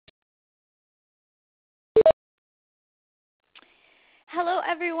Hello,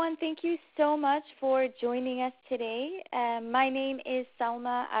 everyone. Thank you so much for joining us today. My name is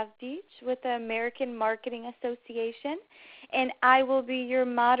Salma Avdic with the American Marketing Association, and I will be your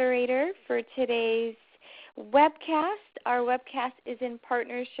moderator for today's webcast. Our webcast is in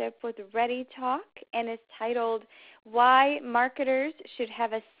partnership with ReadyTalk and is titled, Why Marketers Should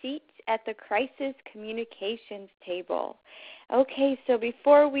Have a Seat at the Crisis Communications Table. Okay, so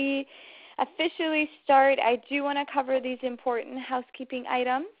before we officially start, I do want to cover these important housekeeping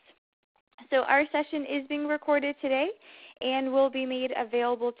items. So our session is being recorded today and will be made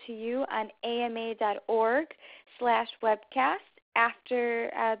available to you on ama.org/webcast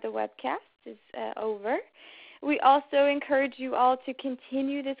after the webcast is over. We also encourage you all to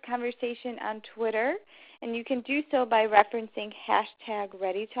continue this conversation on Twitter, and you can do so by referencing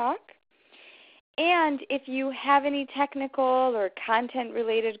 #ReadyTalk. And if you have any technical or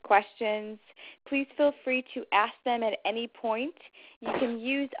content-related questions, please feel free to ask them at any point. You can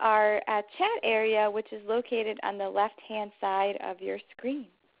use our chat area, which is located on the left-hand side of your screen.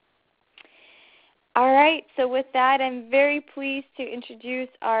 All right, so with that, I'm very pleased to introduce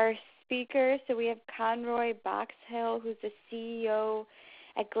our speaker. So we have Conroy Boxhill, who's the CEO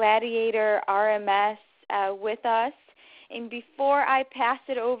at Gladiator RMS, with us. And before I pass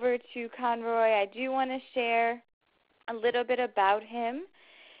it over to Conroy, I do want to share a little bit about him.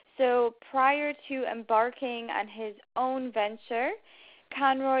 So prior to embarking on his own venture,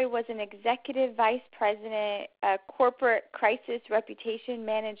 Conroy was an executive vice president, corporate crisis reputation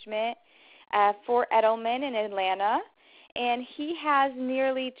management for Edelman in Atlanta. And he has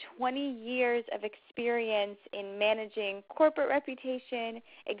nearly 20 years of experience in managing corporate reputation,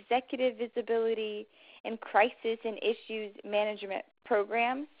 executive visibility, and crisis and issues management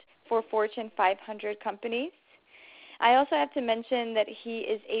programs for Fortune 500 companies. I also have to mention that he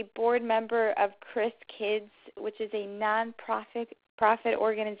is a board member of Chris Kids, which is a nonprofit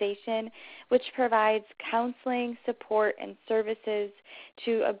organization which provides counseling, support, and services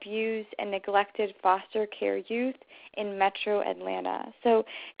to abused and neglected foster care youth in Metro Atlanta. So,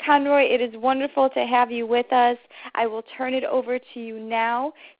 Conroy, it is wonderful to have you with us. I will turn it over to you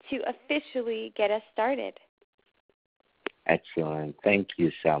now to officially get us started. Excellent. Thank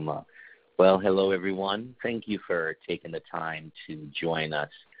you, Selma. Well, hello, everyone. Thank you for taking the time to join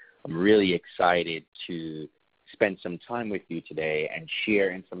us. I'm really excited to spend some time with you today and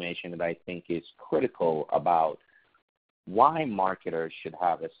share information that I think is critical about why marketers should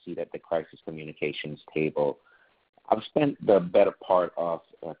have a seat at the crisis communications table. I've spent the better part of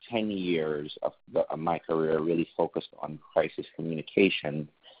 10 years of my career really focused on crisis communication,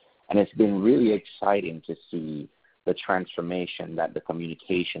 and it's been really exciting to see the transformation that the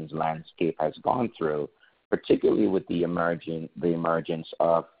communications landscape has gone through, particularly with the emergence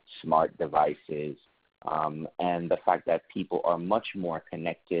of smart devices, and the fact that people are much more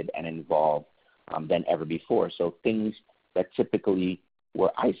connected and involved than ever before. So things that typically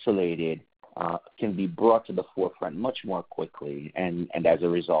were isolated can be brought to the forefront much more quickly, and as a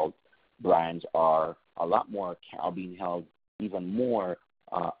result, brands are being held even more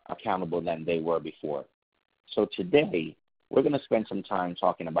accountable than they were before. So today, we're going to spend some time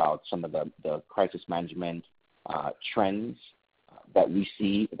talking about some of the crisis management trends that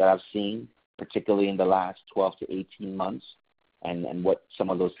I've seen, particularly in the last 12 to 18 months, and what some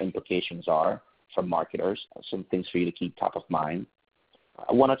of those implications are for marketers, some things for you to keep top of mind.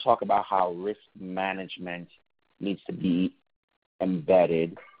 I want to talk about how risk management needs to be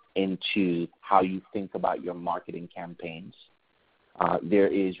embedded into how you think about your marketing campaigns. There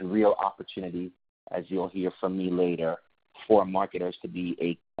is real opportunity, as you'll hear from me later, for marketers to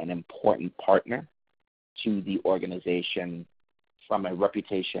be an important partner to the organization from a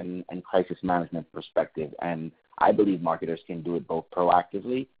reputation and crisis management perspective. And I believe marketers can do it both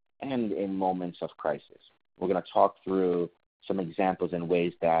proactively and in moments of crisis. We're going to talk through some examples and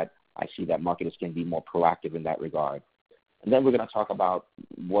ways that I see that marketers can be more proactive in that regard. And then we're going to talk about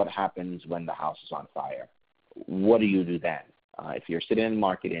what happens when the house is on fire. What do you do then? If you're sitting in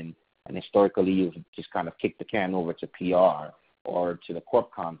marketing and historically you've just kind of kicked the can over to PR or to the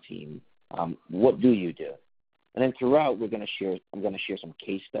CorpCom team, what do you do? And then throughout, I'm going to share some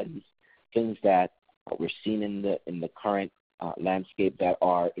case studies, things that we're seeing in the current landscape that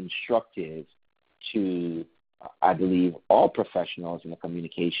are instructive to, I believe, all professionals in the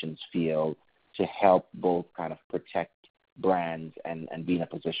communications field to help both kind of protect brands and be in a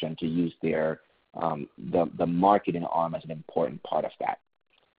position to use their the marketing arm as an important part of that.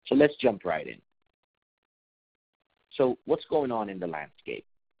 So let's jump right in. So what's going on in the landscape?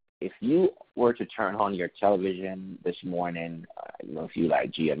 If you were to turn on your television this morning, if you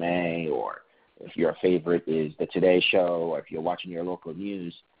like GMA or if your favorite is the Today Show, or if you're watching your local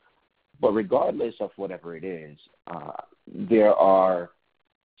news. But regardless of whatever it is, there are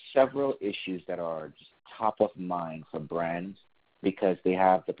several issues that are just top of mind for brands because they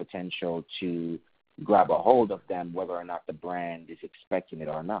have the potential to grab a hold of them whether or not the brand is expecting it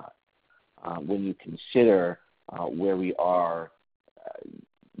or not. When you consider where we are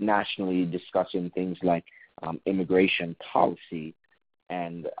nationally discussing things like immigration policy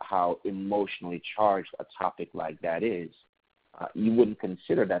and how emotionally charged a topic like that is, you wouldn't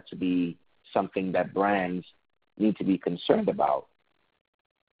consider that to be something that brands need to be concerned about.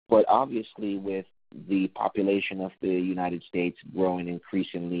 But obviously, with the population of the United States growing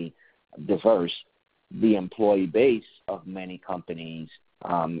increasingly diverse, the employee base of many companies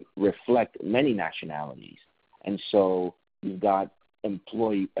reflect many nationalities. And so you've got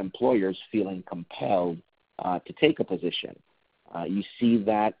employers feeling compelled to take a position. You see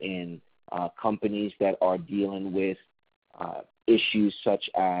that in companies that are dealing with issues such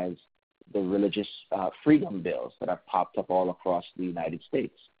as the religious freedom bills that have popped up all across the United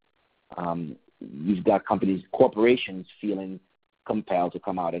States. You've got corporations feeling compelled to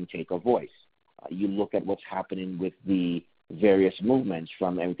come out and take a voice. You look at what's happening with the various movements,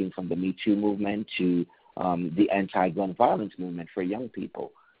 from everything from the Me Too movement to the anti-gun violence movement for young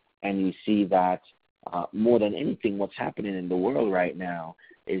people. And you see that more than anything, what's happening in the world right now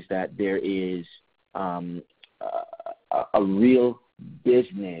is that there is a real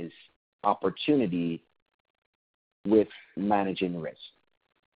business opportunity with managing risk.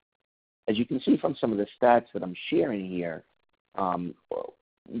 As you can see from some of the stats that I'm sharing here,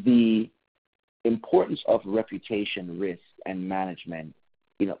 the importance of reputation risk and management,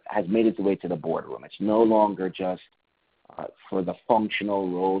 has made its way to the boardroom. It's no longer just for the functional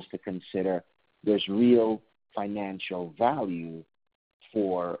roles to consider. There's real financial value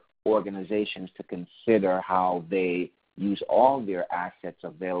for organizations to consider how they use all their assets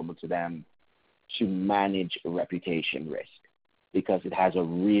available to them to manage reputation risk, because it has a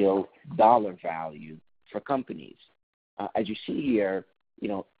real dollar value for companies. As you see here,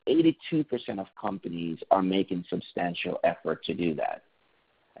 82% of companies are making substantial effort to do that.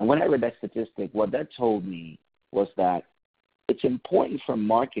 And when I read that statistic, what that told me was that it's important for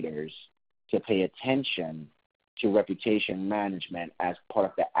marketers to pay attention to reputation management as part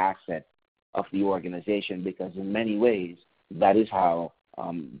of the asset of the organization, because in many ways, that is how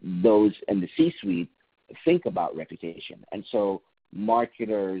those in the C-suite think about reputation. And so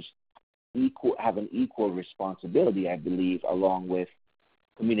marketers have an equal responsibility, I believe, along with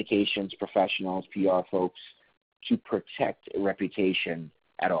communications professionals, PR folks, to protect reputation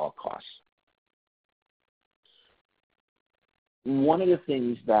at all costs. One of the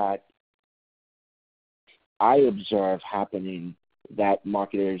things that I observe happening that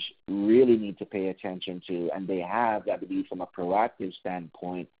marketers really need to pay attention to, and they have, I believe, from a proactive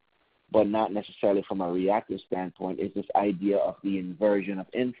standpoint, but not necessarily from a reactive standpoint, is this idea of the inversion of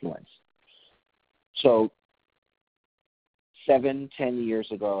influence. So 7-10 years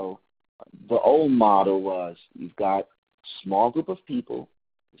ago, the old model was you've got a small group of people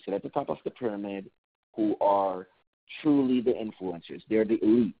who sit at the top of the pyramid who are truly the influencers. They're the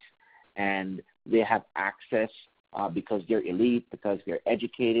elite, and they have access because they're elite, because they're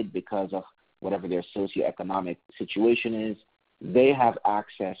educated, because of whatever their socioeconomic situation is. They have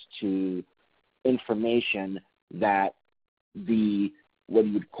access to information that what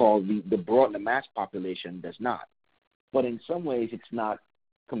you would call the mass population does not. But in some ways, it's not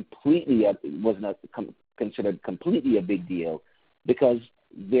completely was not considered completely a big deal, because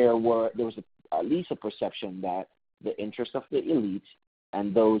there was at least a perception that the interests of the elite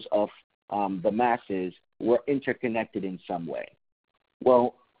and those of the masses were interconnected in some way.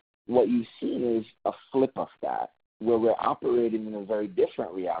 Well, what you've seen is a flip of that, where we're operating in a very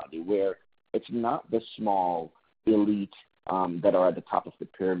different reality, where it's not the small elite that are at the top of the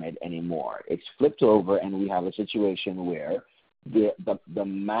pyramid anymore. It's flipped over, and we have a situation where the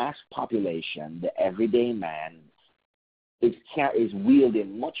mass population, the everyday man, is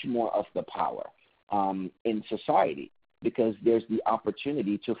wielding much more of the power in society, because there's the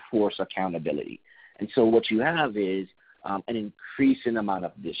opportunity to force accountability. And so what you have is an increasing amount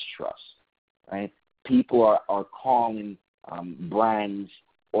of distrust, right? People are calling brands,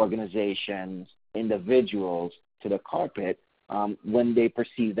 organizations, individuals to the carpet when they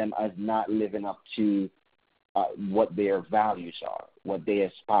perceive them as not living up to what their values are, what they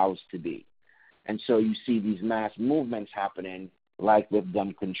espouse to be. And so you see these mass movements happening, like with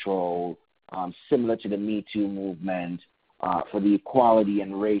gun control, similar to the Me Too movement, for the equality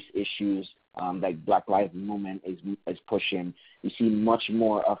and race issues like Black Lives Movement is pushing. You see much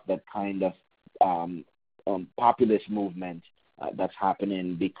more of that kind of populist movement that's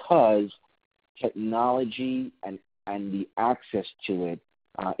happening because technology and the access to it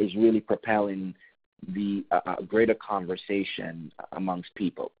is really propelling the greater conversation amongst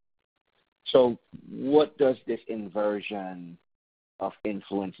people. So what does this inversion of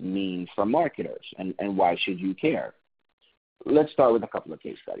influence mean for marketers, and why should you care? Let's start with a couple of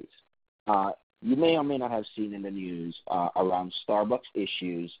case studies. You may or may not have seen in the news around Starbucks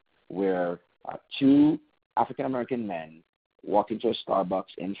issues where two African-American men walked into a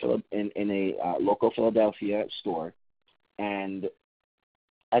Starbucks in a local Philadelphia store, and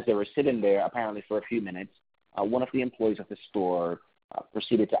as they were sitting there, apparently for a few minutes, one of the employees of the store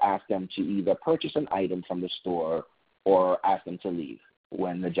proceeded to ask them to either purchase an item from the store or ask them to leave.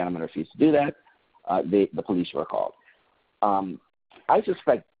 When the gentleman refused to do that, the police were called. I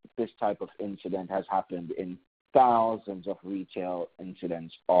suspect this type of incident has happened in thousands of retail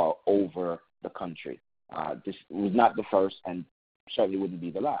incidents all over the country. This was not the first and certainly wouldn't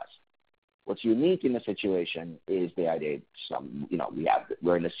be the last. What's unique in the situation is the idea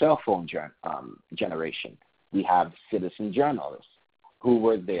we're in the cell phone generation. We have citizen journalists who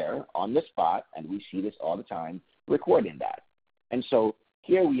were there on the spot, and we see this all the time, recording that. And so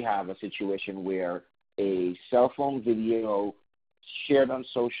here we have a situation where a cell phone video shared on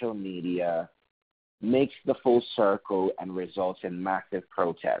social media makes the full circle and results in massive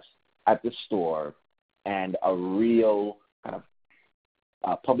protests at the store and a real kind of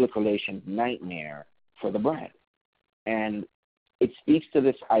public relations nightmare for the brand. And it speaks to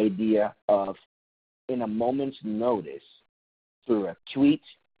this idea of, in a moment's notice, through a tweet,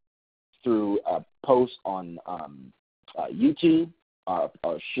 through a post on YouTube,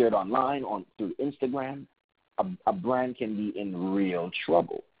 or shared online through Instagram, a brand can be in real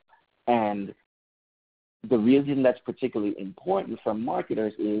trouble. And the reason that's particularly important for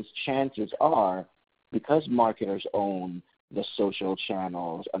marketers is chances are, because marketers own the social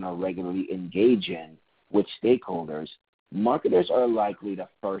channels and are regularly engaging with stakeholders, marketers are likely the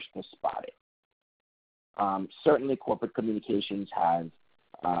first to spot it. Certainly corporate communications has,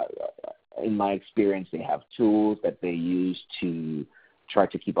 in my experience, they have tools that they use to try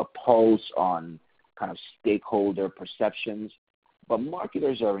to keep a pulse on kind of stakeholder perceptions, but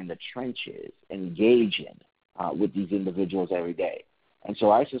marketers are in the trenches engaging with these individuals every day. And so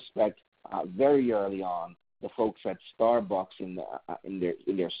I suspect very early on, the folks at Starbucks in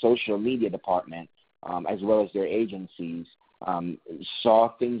their social media department, as well as their agencies, saw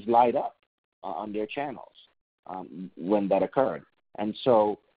things light up on their channels when that occurred. And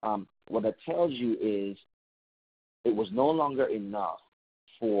so what that tells you is it was no longer enough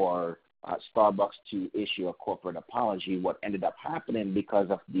for Starbucks to issue a corporate apology. What ended up happening because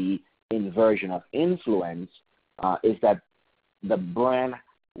of the inversion of influence is that the brand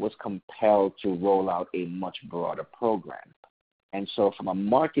was compelled to roll out a much broader program. And so from a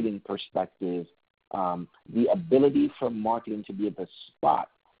marketing perspective, the ability for marketing to be able to spot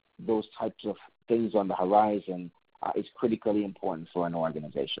those types of things on the horizon is critically important for an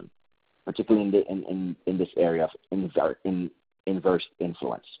organization, particularly in this area of inverse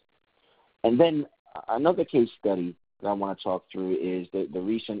influence. And then another case study that I want to talk through is the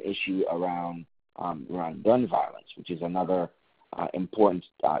recent issue around gun violence, which is another important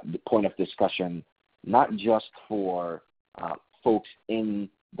point of discussion, not just for folks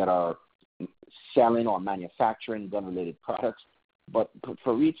that are selling or manufacturing gun-related products, but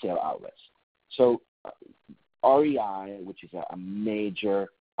for retail outlets. So REI, which is a major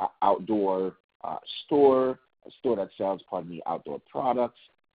outdoor store, a store that sells, outdoor products,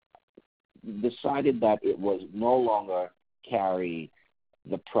 decided that it was no longer carry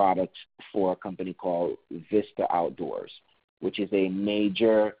the products for a company called Vista Outdoors, which is a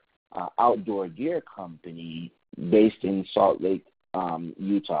major outdoor gear company based in Salt Lake,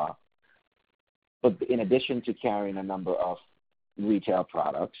 Utah. But in addition to carrying a number of retail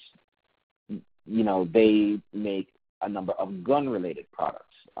products, they make a number of gun-related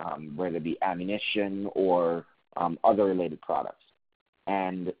products, whether it be ammunition or other related products.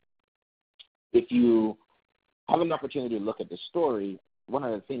 And if you have an opportunity to look at the story, one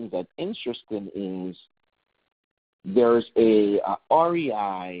of the things that's interesting is there's a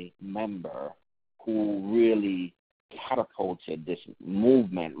REI member who really catapulted this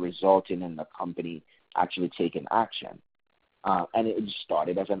movement, resulting in the company actually taking action. And it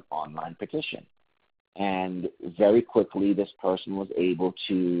started as an online petition. And very quickly, this person was able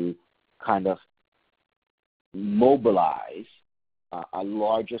to kind of mobilize a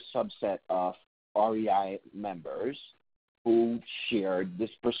larger subset of REI members who shared this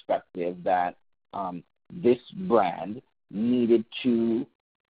perspective that this brand needed to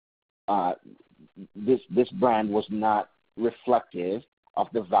this brand was not reflective of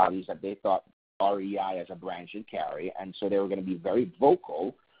the values that they thought REI as a brand should carry, and so they were going to be very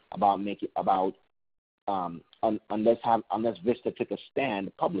vocal about unless Vista took a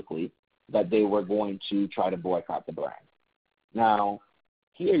stand publicly that they were going to try to boycott the brand. Now,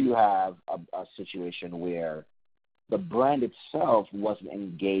 here you have a situation where the brand itself wasn't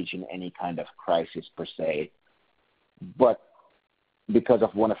engaged in any kind of crisis per se, but because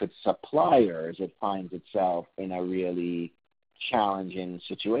of one of its suppliers, it finds itself in a really challenging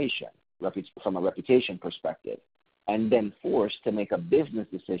situation from a reputation perspective, and then forced to make a business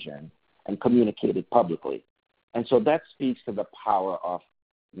decision and communicate it publicly. And so that speaks to the power of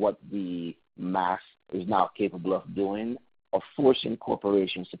what the mass is now capable of doing, of forcing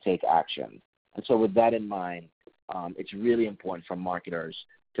corporations to take action. And so with that in mind, it's really important for marketers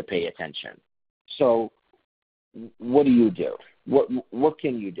to pay attention. So what do you do? What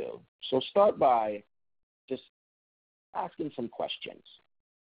can you do? So start by just asking some questions.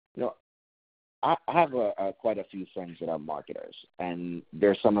 You know, I have quite a few friends that are marketers, and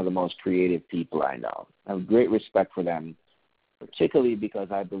they're some of the most creative people I know. I have great respect for them, particularly because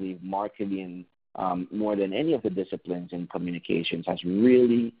I believe marketing, more than any of the disciplines in communications, has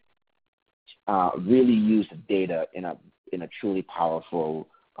really used data in a truly powerful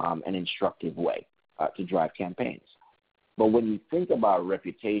and instructive way to drive campaigns. But when you think about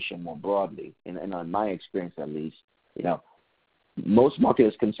reputation more broadly, and in my experience at least, you know, most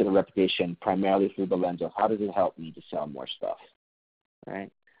marketers consider reputation primarily through the lens of how does it help me to sell more stuff, right?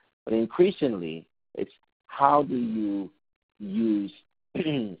 But increasingly, it's how do you use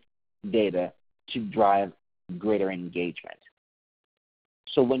data to drive greater engagement.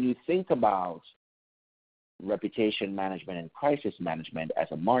 So when you think about reputation management and crisis management as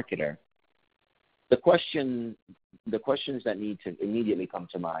a marketer, the questions that need to immediately come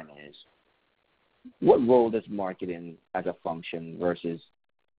to mind is, what role does marketing as a function versus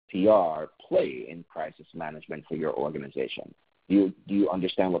PR play in crisis management for your organization? Do you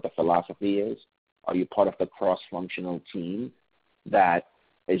understand what the philosophy is? Are you part of the cross-functional team that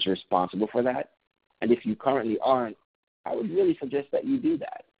is responsible for that? And if you currently aren't, I would really suggest that you do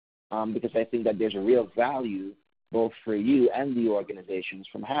that, because I think that there's a real value both for you and the organizations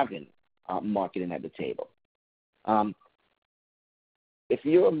from having marketing at the table. If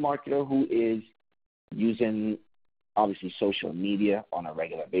you're a marketer who is using, obviously, social media on a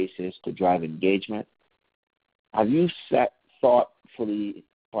regular basis to drive engagement, have you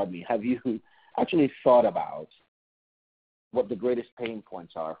actually thought about what the greatest pain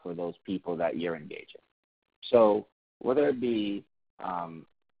points are for those people that you're engaging? So whether it be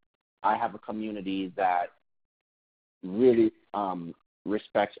I have a community that really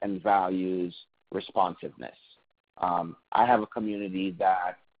respects and values responsiveness. I have a community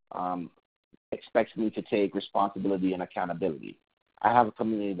that expects me to take responsibility and accountability. I have a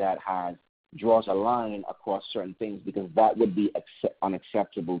community that draws a line across certain things because that would be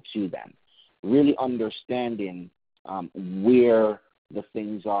unacceptable to them. Really understanding where the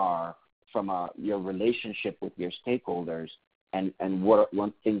things are from your relationship with your stakeholders and what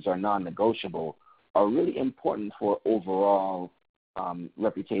things are non-negotiable are really important for overall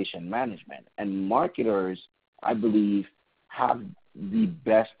reputation management. And marketers, I believe, have the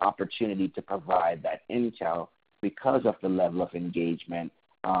best opportunity to provide that intel because of the level of engagement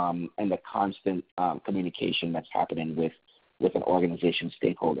and the constant communication that's happening with an organization's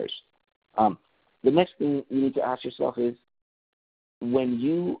stakeholders. The next thing you need to ask yourself is, when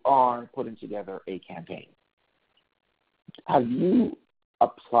you are putting together a campaign, have you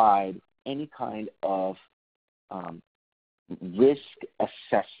applied any kind of risk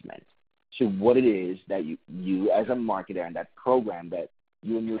assessment to what it is that you as a marketer and that program that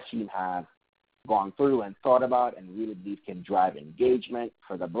you and your team have gone through and thought about and really believe can drive engagement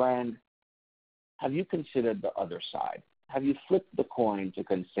for the brand? Have you considered the other side? Have you flipped the coin to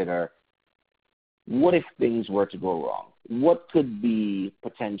consider, what if things were to go wrong? What could be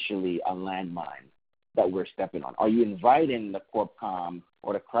potentially a landmine that we're stepping on? Are you inviting the corp comm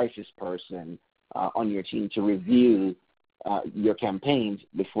or the crisis person on your team to review your campaigns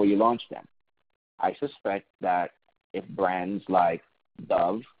before you launch them? I suspect that if brands like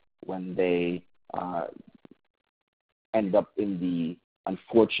Dove, when they end up in the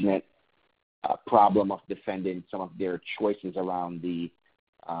unfortunate problem of defending some of their choices around the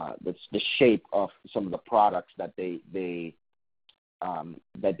shape of some of the products that they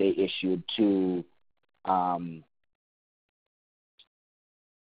issued to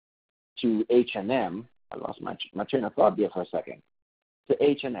H&M. I lost my train of thought there for a second. To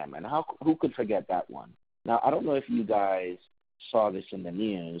H&M, and who could forget that one? Now, I don't know if you guys saw this in the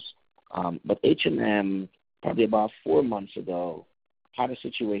news, But H&M, probably about 4 months ago, had a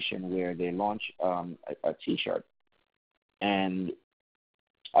situation where they launched a T-shirt and,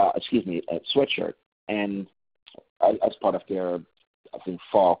 a sweatshirt, and as part of their, I think,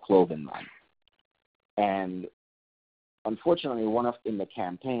 fall clothing line. And unfortunately, in the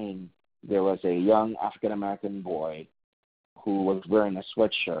campaign, there was a young African-American boy who was wearing a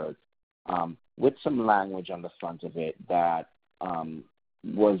sweatshirt with some language on the front of it that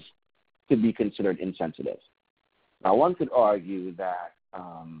could be considered insensitive. Now, one could argue that,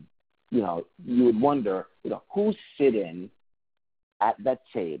 you would wonder, who's sitting at that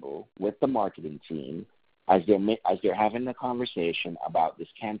table with the marketing team as they're having the conversation about this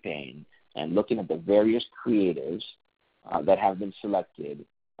campaign and looking at the various creatives that have been selected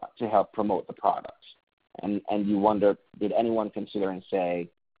to help promote the products. And you wonder, did anyone consider and say,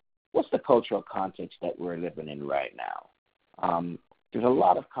 what's the cultural context that we're living in right now? There's a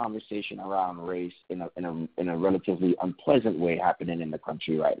lot of conversation around race in a relatively unpleasant way happening in the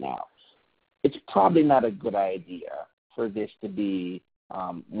country right now. It's probably not a good idea for this to be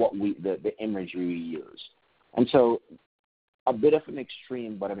the imagery we use. And so a bit of an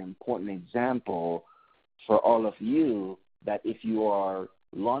extreme but an important example for all of you, that if you are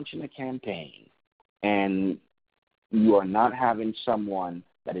launching a campaign and you are not having someone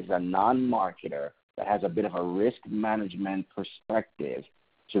that is a non-marketer that has a bit of a risk management perspective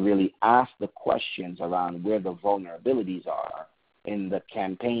to really ask the questions around where the vulnerabilities are in the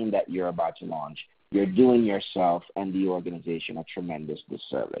campaign that you're about to launch, you're doing yourself and the organization a tremendous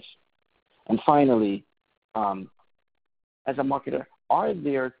disservice. And finally, as a marketer, are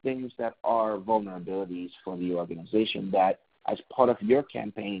there things that are vulnerabilities for the organization that, as part of your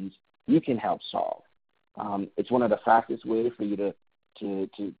campaigns, you can help solve? It's one of the fastest ways for you to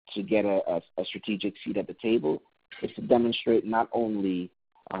get a strategic seat at the table is to demonstrate not only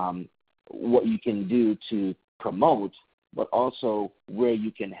what you can do to promote, but also where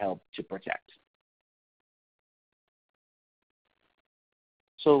you can help to protect.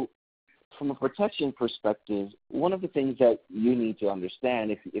 So from a protection perspective, one of the things that you need to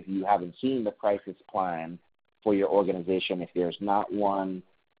understand, if you haven't seen the crisis plan for your organization, if there's not one,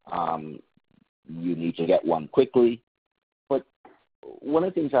 you need to get one quickly. But one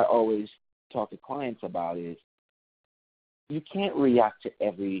of the things I always talk to clients about is you can't react to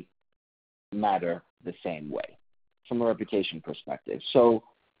every matter the same way from a reputation perspective. So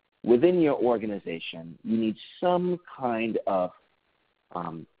within your organization, you need some kind of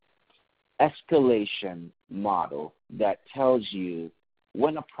escalation model that tells you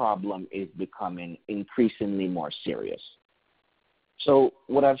when a problem is becoming increasingly more serious. So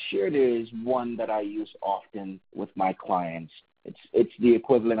what I've shared is one that I use often with my clients. It's the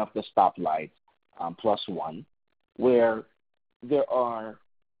equivalent of the stoplight +1, where there are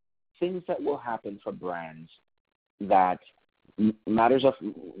things that will happen for brands that matters of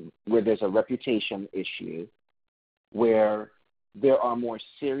where there's a reputation issue, where there are more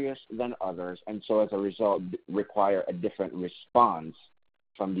serious than others, and so as a result require a different response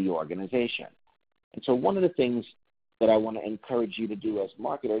from the organization. And so one of the things that I want to encourage you to do as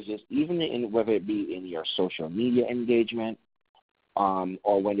marketers is, even whether it be in your social media engagement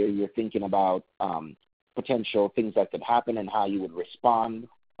or whether you're thinking about potential things that could happen and how you would respond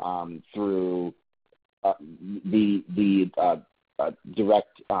through the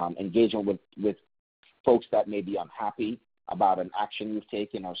direct engagement with folks that may be unhappy about an action you've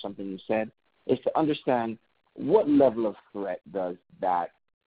taken or something you said, is to understand what level of threat does that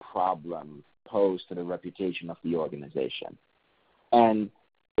problem pose to the reputation of the organization. And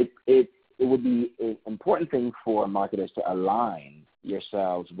it would be an important thing for marketers to align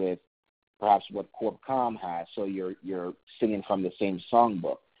yourselves with perhaps what CorpCom has, so you're singing from the same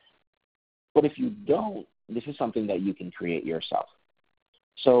songbook. But if you don't, this is something that you can create yourself.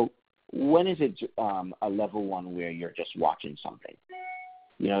 So when is it a level 1 where you're just watching something?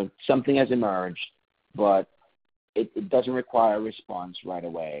 Something has emerged, but it doesn't require a response right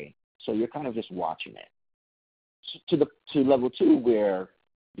away. So you're kind of just watching it. So to level 2, where,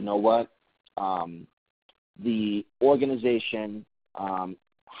 the organization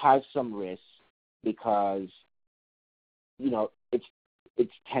has some risk because,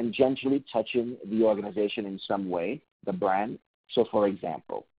 it's tangentially touching the organization in some way, the brand. So, for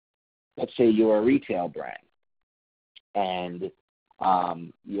example, let's say you're a retail brand, and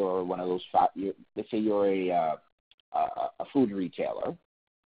you're one of those. Let's say you're a food retailer,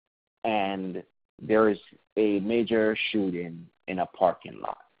 and there is a major shooting in a parking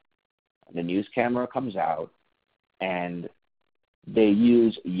lot. The news camera comes out, and they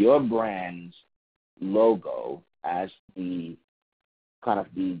use your brand's logo as the kind of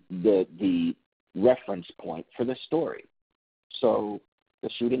the reference point for the story. So the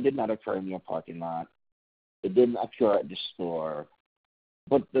shooting did not occur in your parking lot. It didn't occur at the store.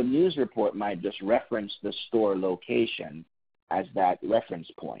 But the news report might just reference the store location as that reference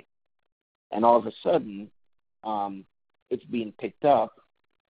point. And all of a sudden, it's being picked up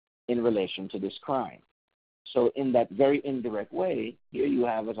in relation to this crime. So in that very indirect way, here you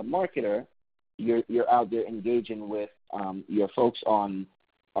have, as a marketer, you're out there engaging with your folks on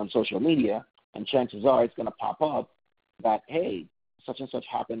social media, and chances are it's going to pop up that, hey, such and such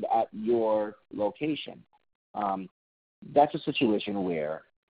happened at your location. That's a situation where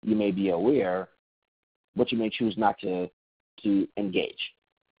you may be aware, but you may choose not to engage.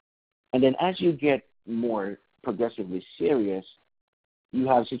 And then as you get more progressively serious, you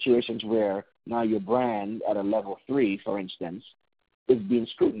have situations where now your brand at a level 3, for instance, is being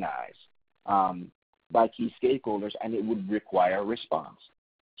scrutinized by key stakeholders, and it would require a response.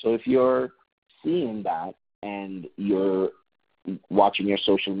 So if you're seeing that and you're watching your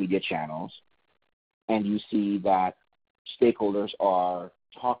social media channels and you see that stakeholders are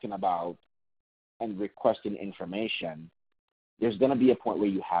talking about and requesting information, there's going to be a point where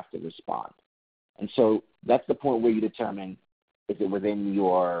you have to respond. And so that's the point where you determine, is it within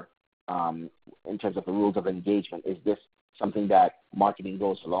your, in terms of the rules of engagement, is this something that marketing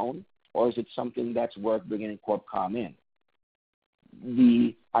goes alone, or is it something that's worth bringing CorpCom in?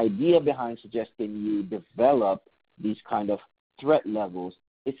 The idea behind suggesting you develop these kind of threat levels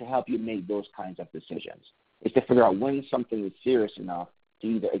is to help you make those kinds of decisions. It's to figure out when something is serious enough to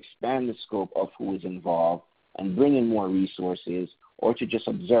either expand the scope of who is involved and bring in more resources, or to just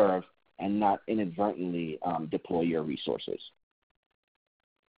observe and not inadvertently deploy your resources.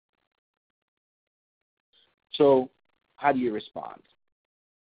 So how do you respond?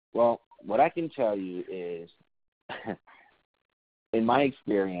 Well, what I can tell you is, in my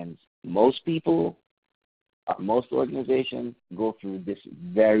experience, most people, most organizations go through this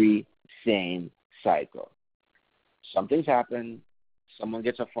very same cycle. Something's happened, someone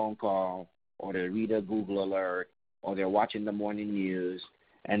gets a phone call, or they read a Google alert, or they're watching the morning news,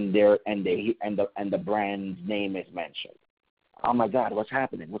 and the brand's name is mentioned. Oh my God, what's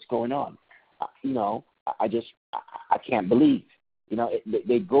happening? What's going on? I can't believe.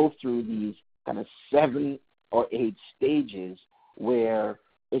 They go through these kind of 7 or 8 stages where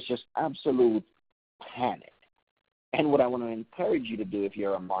it's just absolute panic. And what I want to encourage you to do if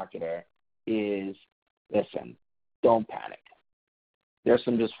you're a marketer is, listen, don't panic. There's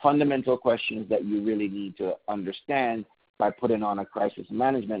some just fundamental questions that you really need to understand by putting on a crisis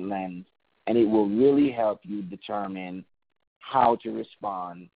management lens, and it will really help you determine how to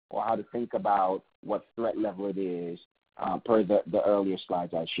respond or how to think about what threat level it is per the earlier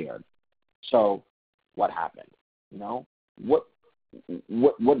slides I shared. So what happened? What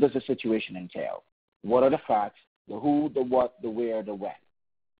does the situation entail? What are the facts? The who, the what, the where, the when,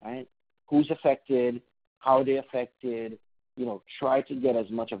 right? Who's affected? How are they affected? Try to get as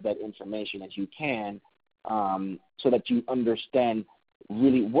much of that information as you can so that you understand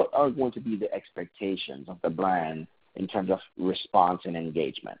really what are going to be the expectations of the brand in terms of response and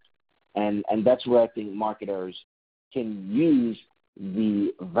engagement. And that's where I think marketers can use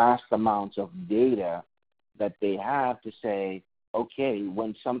the vast amounts of data that they have to say, okay,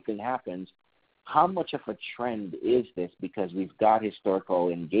 when something happens, how much of a trend is this? Because we've got historical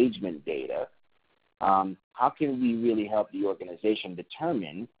engagement data. How can we really help the organization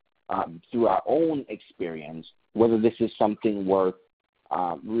determine through our own experience whether this is something worth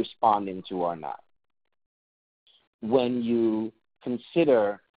responding to or not? When you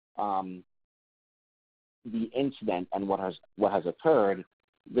consider the incident and what has occurred,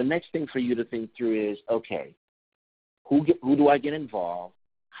 the next thing for you to think through is, okay, who do I get involved?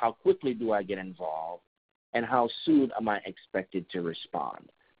 How quickly do I get involved? And how soon am I expected to respond?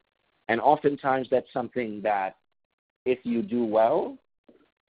 And oftentimes that's something that if you do well,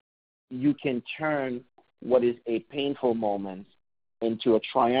 you can turn what is a painful moment into a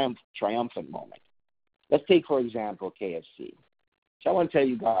triumphant moment. Let's take, for example, KFC. So I want to tell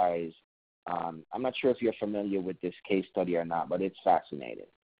you guys, I'm not sure if you're familiar with this case study or not, but it's fascinating.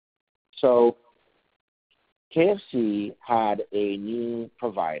 So KFC had a new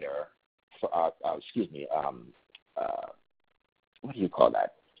provider, what do you call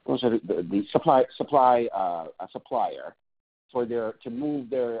that? The supplier for to move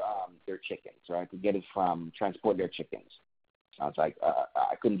their chickens, right? To get it transport their chickens. Sounds like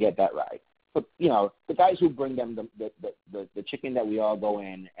I couldn't get that right. But the guys who bring them the chicken that we all go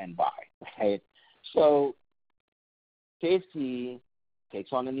in and buy, right? So KFC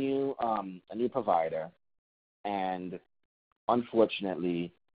takes on a new provider, and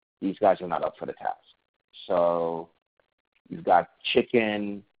unfortunately, these guys are not up for the task. So you've got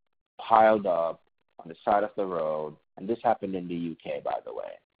chicken piled up on the side of the road, and this happened in the UK, by the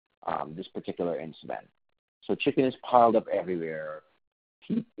way, this particular incident. So chicken is piled up everywhere.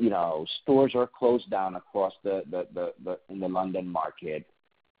 Stores are closed down across the in the London market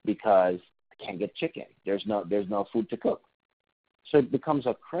because they can't get chicken. There's no food to cook. So it becomes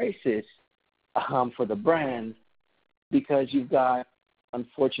a crisis for the brand because you've got,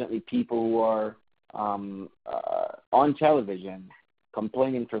 unfortunately, people who are on television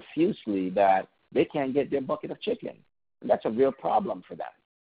complaining profusely that they can't get their bucket of chicken. And that's a real problem for them.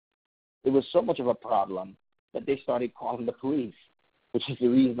 It was so much of a problem that they started calling the police, which is the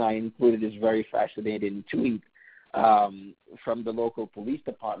reason I included this very fascinating tweet from the local police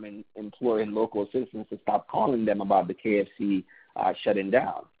department imploring local citizens to stop calling them about the KFC shutting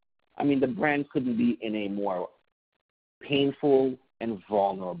down. I mean, the brand couldn't be in a more painful and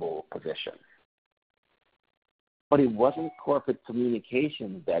vulnerable position. But it wasn't corporate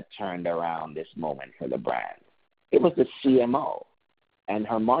communications that turned around this moment for the brand. It was the CMO and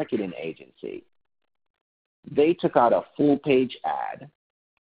her marketing agency. They took out a full-page ad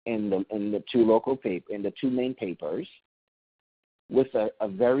in the two main papers with a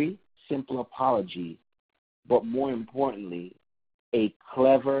very simple apology, but more importantly, a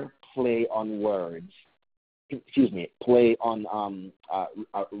clever play on words. Play on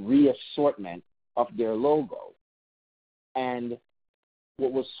a reassortment of their logo. And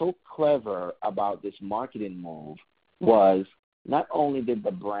what was so clever about this marketing move was not only did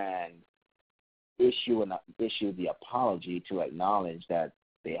the brand issue the apology to acknowledge that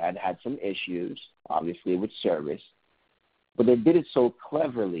they had some issues, obviously, with service, but they did it so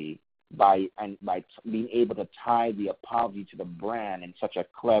cleverly by being able to tie the apology to the brand in such a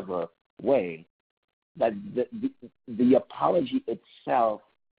clever way that the apology itself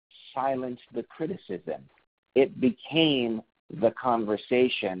silenced the criticism. It became the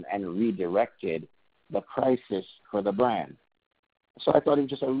conversation and redirected the crisis for the brand. So I thought it was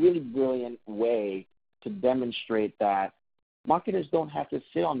just a really brilliant way to demonstrate that marketers don't have to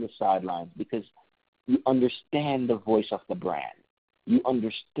sit on the sidelines because you understand the voice of the brand. You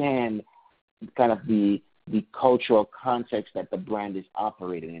understand kind of the cultural context that the brand is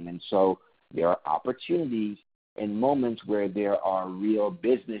operating in. And so there are opportunities in moments where there are real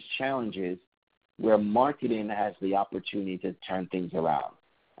business challenges where marketing has the opportunity to turn things around.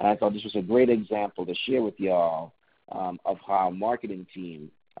 And I thought this was a great example to share with y'all of how a marketing team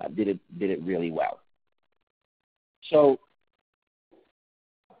did it really well. So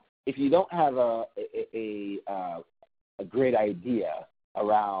if you don't have a great idea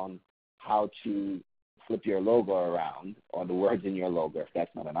around how to flip your logo around or the words in your logo, if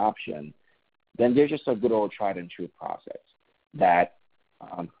that's not an option, then there's just a good old tried and true process that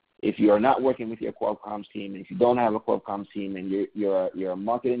if you are not working with your corp comms team, and if you don't have a corp comms team and you're a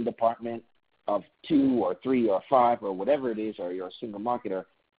marketing department of 2 or 3 or 5 or whatever it is, or you're a single marketer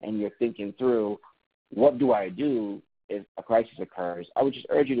and you're thinking through, what do I do if a crisis occurs? I would just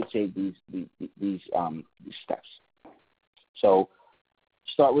urge you to take these steps. So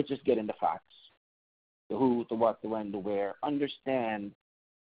start with just getting the facts, the who, the what, the when, the where. Understand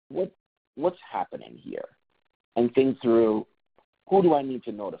what's happening here, and think through, who do I need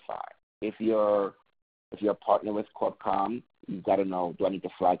to notify? If you're a partner with Corpcom, you've got to know, do I need to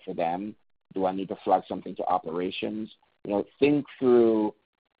flag for them? Do I need to flag something to operations? Think through,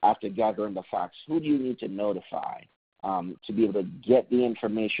 after gathering the facts, who do you need to notify to be able to get the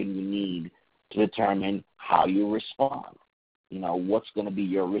information you need to determine how you respond? What's going to be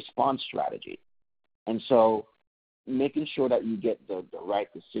your response strategy? And so making sure that you get the right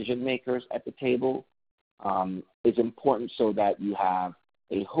decision makers at the table is important so that you have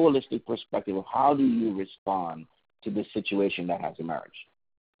a holistic perspective of how do you respond to this situation that has emerged.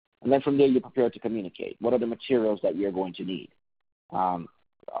 And then from there, you're prepared to communicate. What are the materials that you're going to need?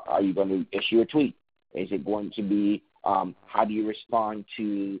 Are you going to issue a tweet? Is it going to be how do you respond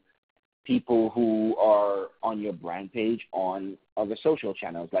to people who are on your brand page on other social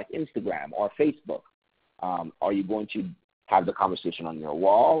channels like Instagram or Facebook? Are you going to have the conversation on your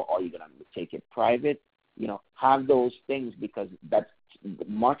wall? Are you going to take it private? Have those things, because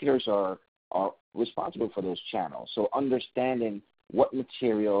marketers are responsible for those channels. So understanding what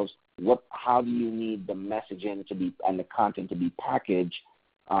materials, how do you need the messaging to be and the content to be packaged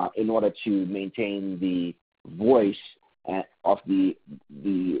in order to maintain the voice of the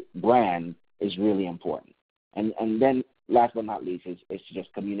brand is really important. And then last but not least is to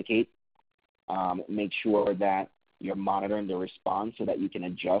just communicate. Make sure that you're monitoring the response so that you can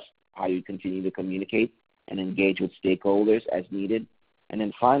adjust how you continue to communicate. and engage with stakeholders as needed. And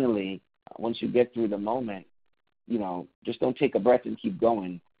then finally, once you get through the moment, just don't take a breath and keep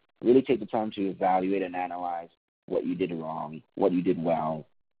going. Really take the time to evaluate and analyze what you did wrong, what you did well,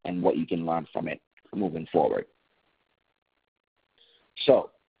 and what you can learn from it moving forward.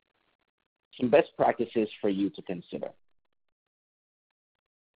 So, some best practices for you to consider.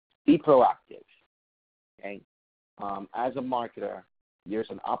 Be proactive, okay? As a marketer, there's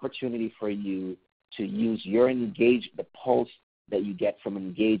an opportunity for you to use the pulse that you get from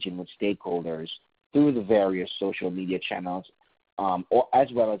engaging with stakeholders through the various social media channels, or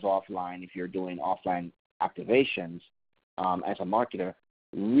as well as offline if you're doing offline activations. As a marketer,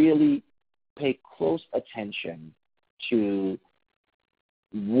 really pay close attention to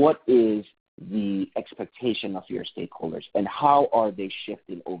what is the expectation of your stakeholders and how are they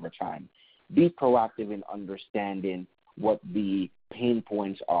shifting over time. Be proactive in understanding what the pain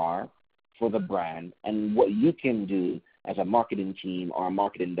points are for the brand and what you can do as a marketing team or a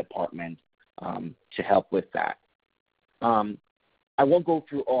marketing department to help with that. I won't go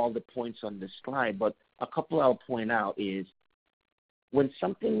through all the points on this slide, but a couple I'll point out is when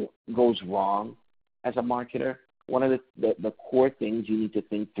something goes wrong as a marketer, one of the core things you need to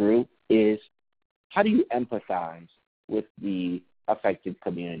think through is how do you empathize with the affected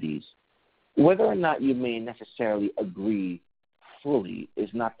communities? Whether or not you may necessarily agree fully is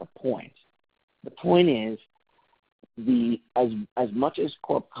not the point. The point is as much as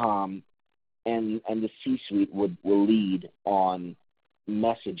CorpCom and the C-suite will lead on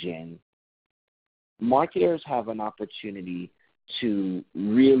messaging, marketers have an opportunity to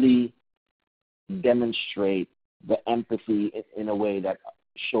really demonstrate the empathy in a way that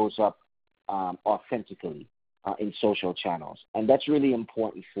shows up authentically in social channels. And that's really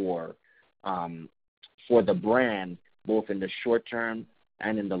important for the brand, both in the short term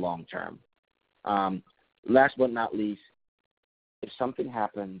and in the long term. Last but not least, if something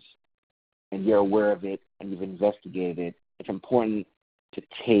happens and you're aware of it and you've investigated it, it's important to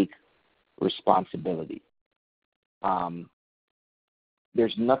take responsibility.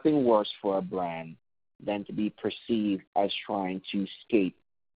 There's nothing worse for a brand than to be perceived as trying to escape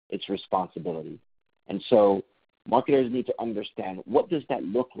its responsibility. And so marketers need to understand, what does that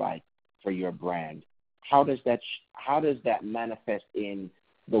look like for your brand? How does that manifest in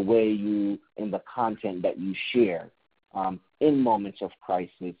the way in the content that you share in moments of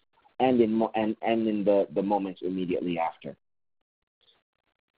crisis and in the moments immediately after?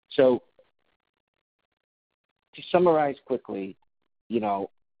 So to summarize quickly,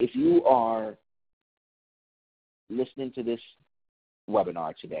 if you are listening to this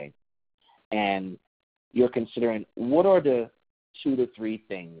webinar today and you're considering what are the 2 to 3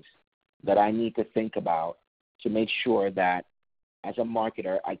 things that I need to think about to make sure that as a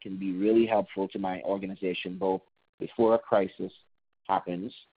marketer I can be really helpful to my organization both before a crisis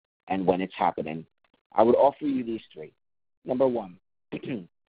happens and when it's happening, I would offer you these 3. Number 1,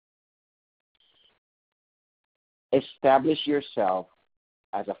 establish yourself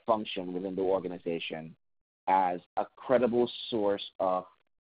as a function within the organization as a credible source of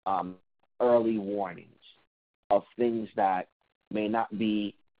early warnings of things that may not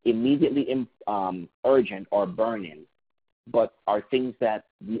be immediately urgent or burning, but are things that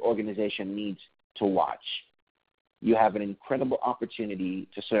the organization needs to watch. You have an incredible opportunity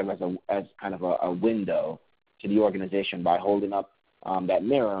to serve as kind of a window to the organization by holding up that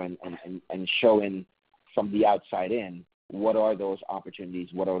mirror and showing from the outside in what are those opportunities,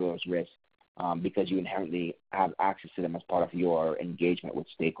 what are those risks, because you inherently have access to them as part of your engagement with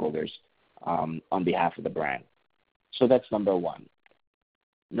stakeholders on behalf of the brand. So that's number 1.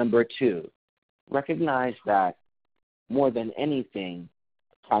 Number 2, recognize that more than anything,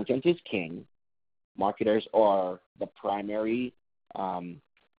 content is king. Marketers are the primary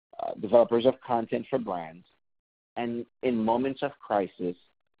developers of content for brands. And in moments of crisis,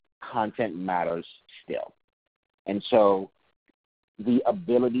 content matters still. And so the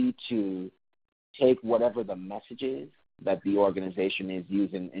ability to take whatever the message is that the organization is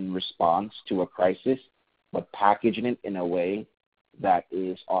using in response to a crisis, but packaging it in a way that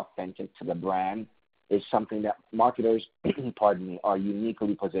is authentic to the brand is something that marketers, are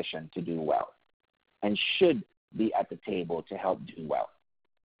uniquely positioned to do well and should be at the table to help do well.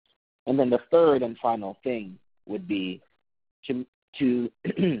 And then the third and final thing would be to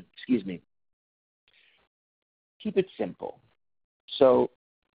excuse me, keep it simple. So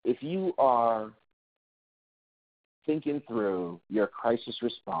if you are thinking through your crisis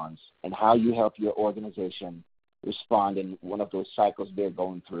response and how you help your organization respond in one of those cycles they're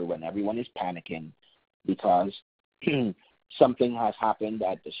going through when everyone is panicking because something has happened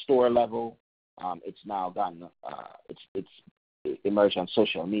at the store level It's now gotten it's emerged on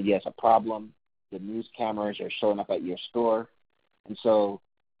social media as a problem. The news cameras are showing up at your store, and so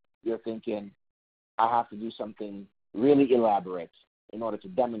you're thinking, I have to do something really elaborate in order to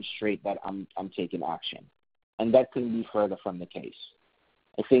demonstrate that I'm taking action, and that couldn't be further from the case.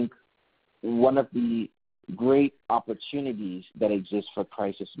 I think one of the great opportunities that exist for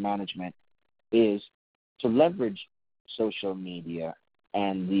crisis management is to leverage social media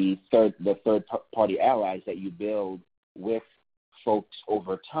and the third party allies that you build with folks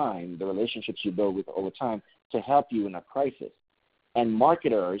over time, the relationships you build with over time, to help you in a crisis. And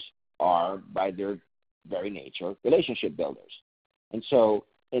marketers are, by their very nature, relationship builders. And so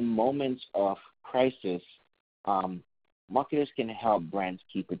in moments of crisis, marketers can help brands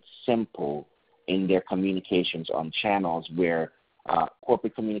keep it simple in their communications on channels where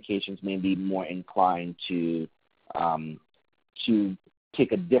corporate communications may be more inclined to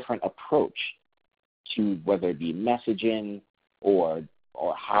take a different approach to whether it be messaging or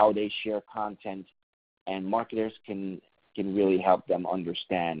how they share content, and marketers can really help them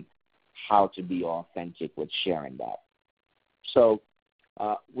understand how to be authentic with sharing that. So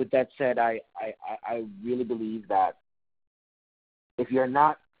with that said, I really believe that if you're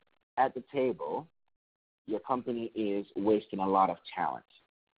not at the table, your company is wasting a lot of talent.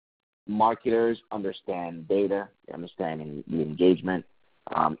 Marketers understand data, they understand the engagement.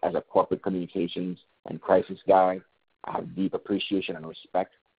 As a corporate communications and crisis guy, I have deep appreciation and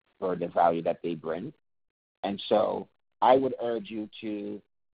respect for the value that they bring. And so I would urge you to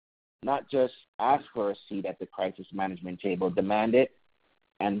not just ask for a seat at the crisis management table, demand it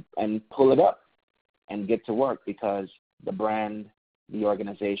and pull it up and get to work, because the brand, the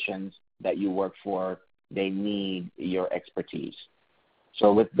organizations that you work for, they need your expertise.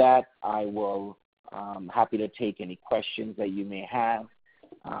 So with that, I will happy to take any questions that you may have.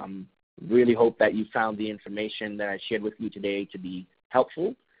 Really hope that you found the information that I shared with you today to be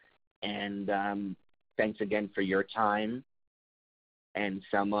helpful. And thanks again for your time. And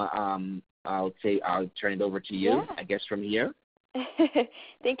Selma, I'll turn it over to you, Yeah. I guess, from here.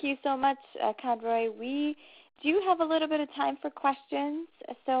 Thank you so much, Conroy. We do have a little bit of time for questions,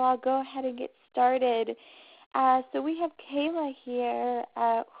 so I'll go ahead and get started. So we have Kayla here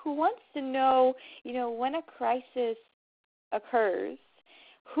who wants to know, when a crisis occurs,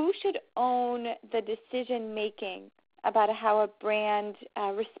 who should own the decision-making about how a brand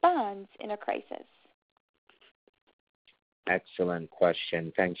responds in a crisis? Excellent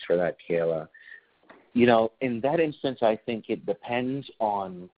question. Thanks for that, Kayla. In that instance, I think it depends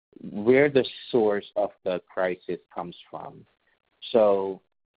on where the source of the crisis comes from. So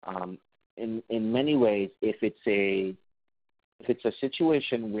in many ways, if it's a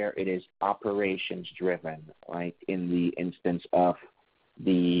situation where it is operations driven, like in the instance of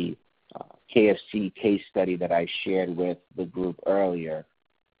the KFC case study that I shared with the group earlier,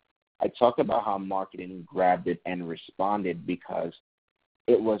 I talked about how marketing grabbed it and responded because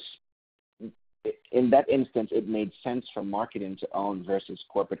it was, in that instance, it made sense for marketing to own versus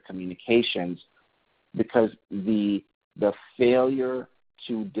corporate communications, because the failure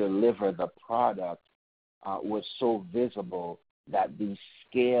to deliver the product was so visible that the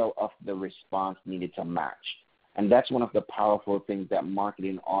scale of the response needed to match. And that's one of the powerful things that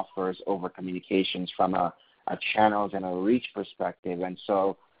marketing offers over communications from a channels and a reach perspective. And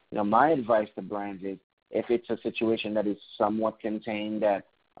so, my advice to brands is, if it's a situation that is somewhat contained, that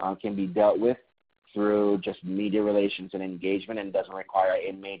can be dealt with through just media relations and engagement and doesn't require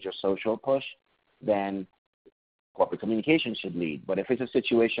a major social push, then corporate communications should lead. But if it's a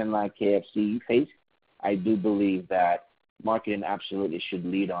situation like KFC faced, I do believe that marketing absolutely should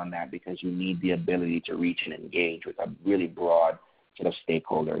lead on that, because you need the ability to reach and engage with a really broad set of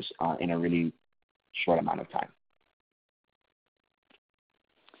stakeholders in a really short amount of time.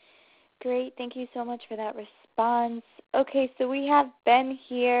 Great. Thank you so much for that response. Okay, so we have Ben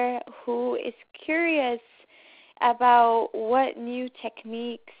here who is curious about what new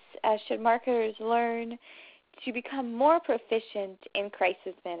techniques should marketers learn to become more proficient in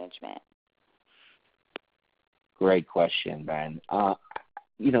crisis management. Great question, Ben.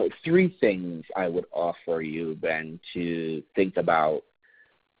 Three things I would offer you, Ben, to think about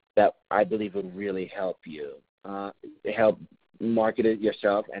that I believe would really help you, help market it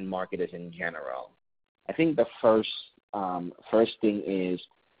yourself and marketers in general. I think the first thing is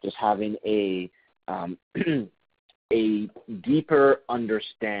just having a deeper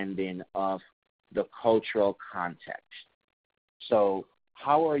understanding of the cultural context. So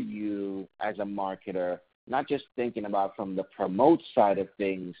how are you as a marketer not just thinking about from the promote side of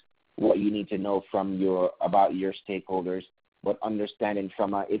things what you need to know about your stakeholders, but understanding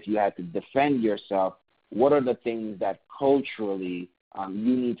from if you had to defend yourself, what are the things that culturally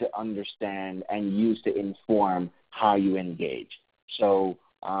you need to understand and use to inform how you engage. So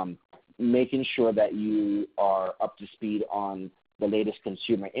making sure that you are up to speed on the latest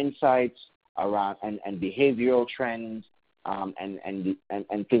consumer insights around and behavioral trends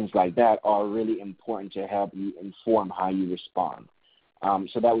and things like that are really important to help you inform how you respond.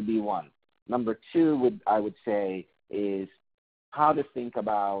 So that would be one. Number two, I would say, is how to think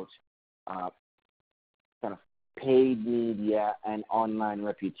about kind of paid media and online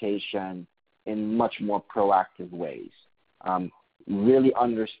reputation in much more proactive ways. Really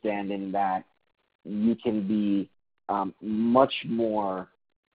understanding that you can be much more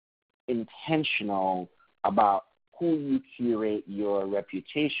intentional about who you curate your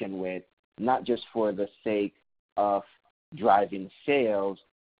reputation with, not just for the sake of driving sales,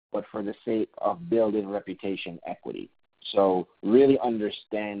 but for the sake of building reputation equity. So really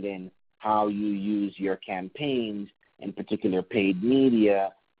understanding how you use your campaigns, in particular paid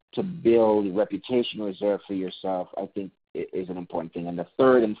media, to build reputation reserve for yourself, I think is an important thing. And the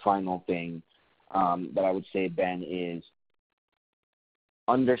third and final thing that I would say, Ben, is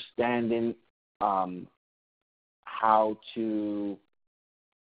understanding how to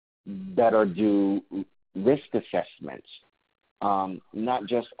better do risk assessments, not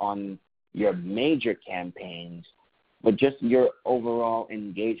just on your major campaigns, but just your overall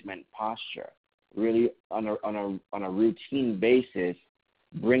engagement posture. Really, on a routine basis,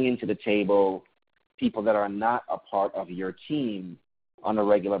 bringing to the table people that are not a part of your team on a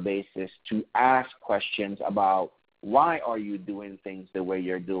regular basis to ask questions about why are you doing things the way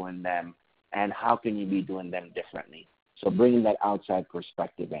you're doing them, and how can you be doing them differently. So bringing that outside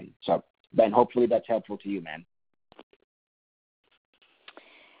perspective in. So, Ben, hopefully that's helpful to you, man.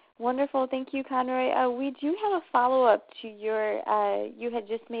 Wonderful. Thank you, Conroy. We do have a follow-up to your, you had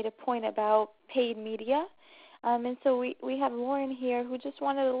just made a point about paid media. And so we have Lauren here who just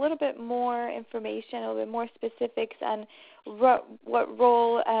wanted a little bit more information, a little bit more specifics on what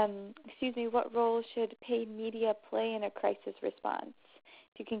role should paid media play in a crisis response?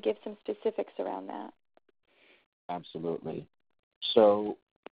 If you can give some specifics around that. Absolutely. So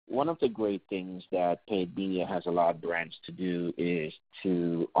one of the great things that paid media has allowed brands to do is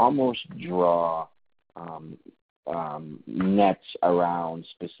to almost draw nets around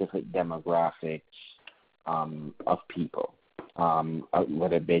specific demographics of people,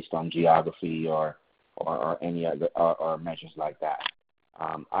 whether based on geography or any other or measures like that.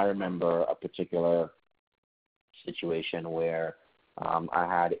 I remember a particular situation where I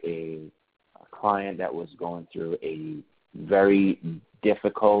had a client that was going through a very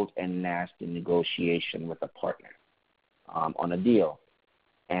difficult and nasty negotiation with a partner on a deal,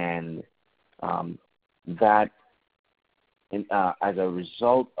 and that as a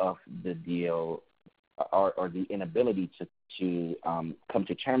result of the deal or the inability to come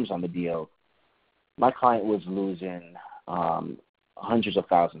to terms on the deal, my client was losing hundreds of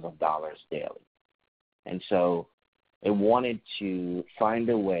thousands of dollars daily. And so they wanted to find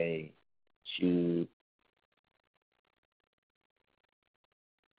a way to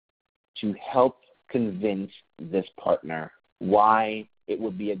help convince this partner why it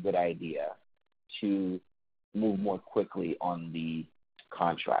would be a good idea to move more quickly on the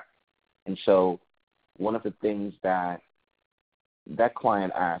contract. And so one of the things that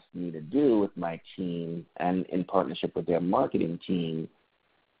client asked me to do with my team and in partnership with their marketing team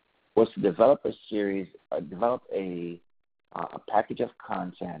was to develop a package of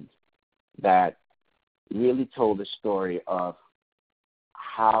content that really told the story of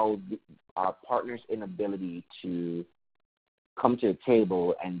how our partner's inability to come to the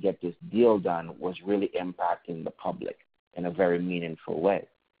table and get this deal done was really impacting the public in a very meaningful way.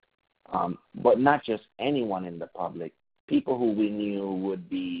 But not just anyone in the public, people who we knew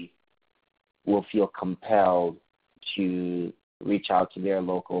will feel compelled to reach out to their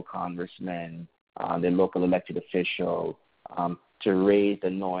local congressman, their local elected official, to raise the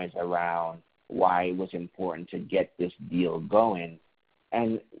noise around why it was important to get this deal going.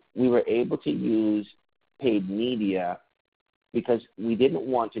 And we were able to use paid media because we didn't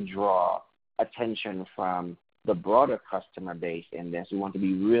want to draw attention from the broader customer base in this. We want to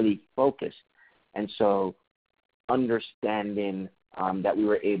be really focused. And so understanding that we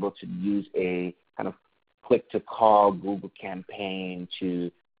were able to use a kind of click-to-call Google campaign to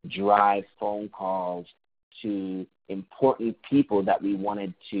drive phone calls to important people that we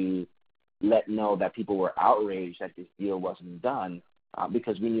wanted to let know that people were outraged that this deal wasn't done,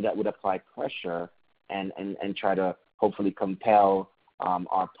 because we knew that would apply pressure and try to hopefully compel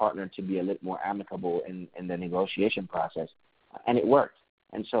our partner to be a little more amicable in the negotiation process. and it worked.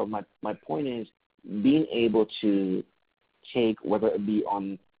 And so my point is being able to take, whether it be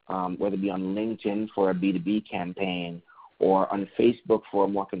on LinkedIn for a B2B campaign, or on Facebook for a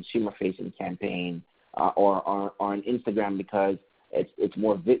more consumer-facing campaign, or on Instagram because it's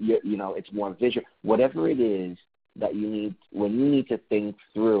more it's more visual. Whatever it is that you need, when you need to think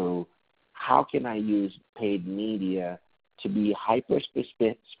through, how can I use paid media to be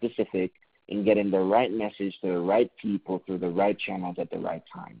hyper-specific in getting the right message to the right people through the right channels at the right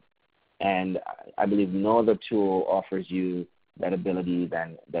time? And I believe no other tool offers you that ability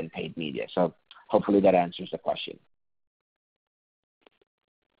than paid media. So hopefully that answers the question.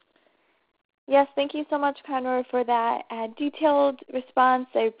 Yes, thank you so much, Conroy, for that detailed response.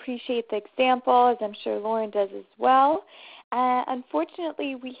 I appreciate the example, as I'm sure Lauren does as well.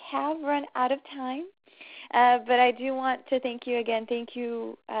 Unfortunately, we have run out of time, but I do want to thank you again. Thank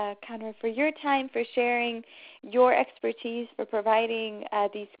you, Conroy, for your time, for sharing your expertise, for providing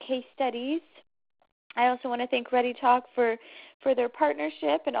these case studies. I also want to thank ReadyTalk for their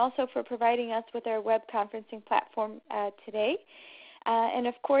partnership and also for providing us with our web conferencing platform today. And,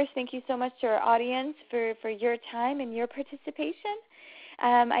 of course, thank you so much to our audience for your time and your participation.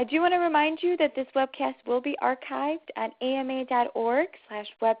 I do want to remind you that this webcast will be archived on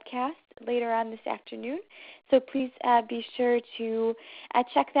ama.org/webcast later on this afternoon. So please be sure to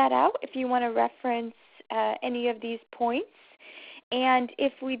check that out if you want to reference any of these points. And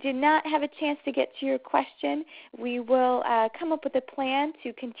if we did not have a chance to get to your question, we will come up with a plan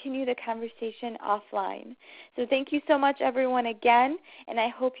to continue the conversation offline. So thank you so much, everyone, again, and I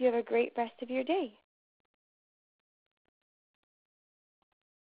hope you have a great rest of your day.